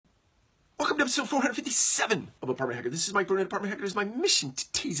Welcome to episode 457 of Apartment Hacker. This is Mike Burnett. Apartment Hacker. It is my mission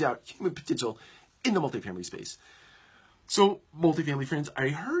to tease out human potential in the multifamily space. So, multifamily friends, I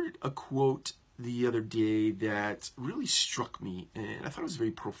heard a quote the other day that really struck me, and I thought it was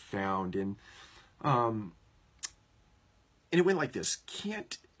very profound. And it went like this: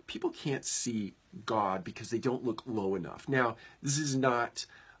 people can't see God because they don't look low enough. Now, this is not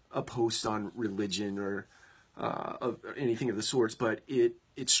a post on religion or of anything of the sorts, but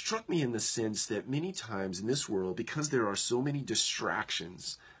it struck me in the sense that many times in this world, because there are so many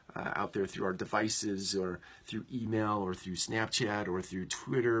distractions out there through our devices or through email or through Snapchat or through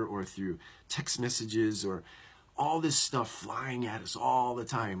Twitter or through text messages or all this stuff flying at us all the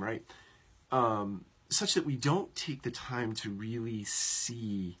time, right? Such that we don't take the time to really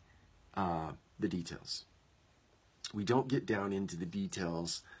see the details. We don't get down into the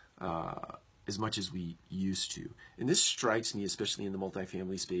details as much as we used to. And this strikes me, especially in the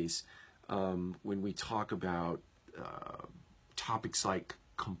multifamily space, when we talk about topics like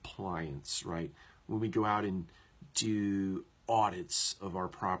compliance, right? When we go out and do audits of our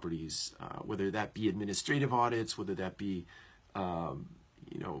properties, whether that be administrative audits, whether that be,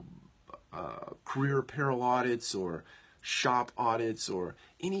 career apparel audits or shop audits or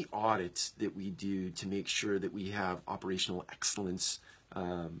any audits that we do to make sure that we have operational excellence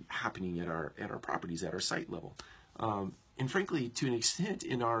happening at our properties, at our site level. And frankly, to an extent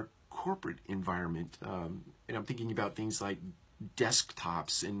in our corporate environment, and I'm thinking about things like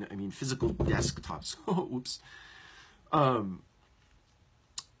desktops, and I mean physical desktops, oops,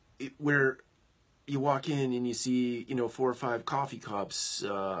 where you walk in and you see, 4 or 5 coffee cups,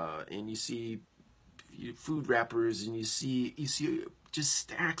 and you see food wrappers, and you see just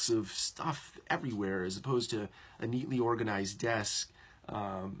stacks of stuff everywhere as opposed to a neatly organized desk.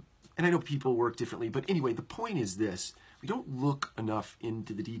 And I know people work differently, but anyway, the point is this: we don't look enough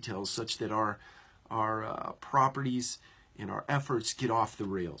into the details such that our properties and our efforts get off the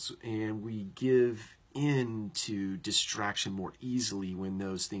rails, and we give in to distraction more easily when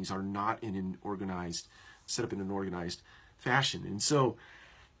those things are not set up in an organized fashion. And so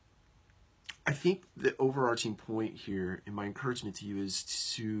I think the overarching point here, and my encouragement to you, is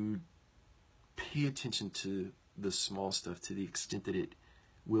to pay attention to the small stuff to the extent that it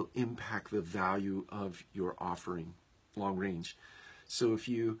will impact the value of your offering long range. So if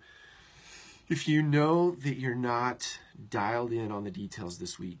you know that you're not dialed in on the details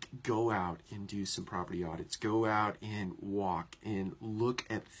this week, go out and do some property audits. Go out and walk and look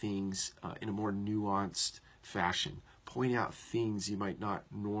at things in a more nuanced fashion. Point out things you might not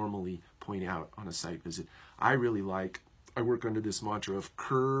normally point out on a site visit. I work under this mantra of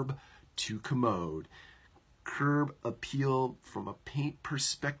curb to commode. Curb appeal from a paint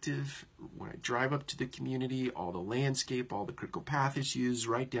perspective. When I drive up to the community, all the landscape, all the critical path issues,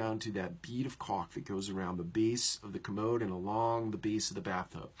 right down to that bead of caulk that goes around the base of the commode and along the base of the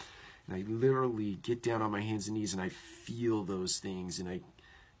bathtub. And I literally get down on my hands and knees and I feel those things, and I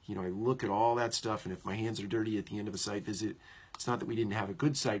look at all that stuff, and if my hands are dirty at the end of a site visit, it's not that we didn't have a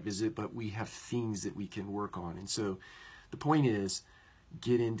good site visit, but we have things that we can work on. And so the point is,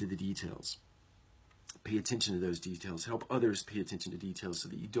 get into the details. Pay attention to those details. Help others pay attention to details so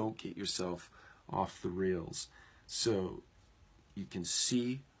that you don't get yourself off the rails. So you can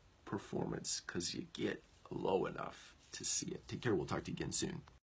see performance because you get low enough to see it. Take care. We'll talk to you again soon.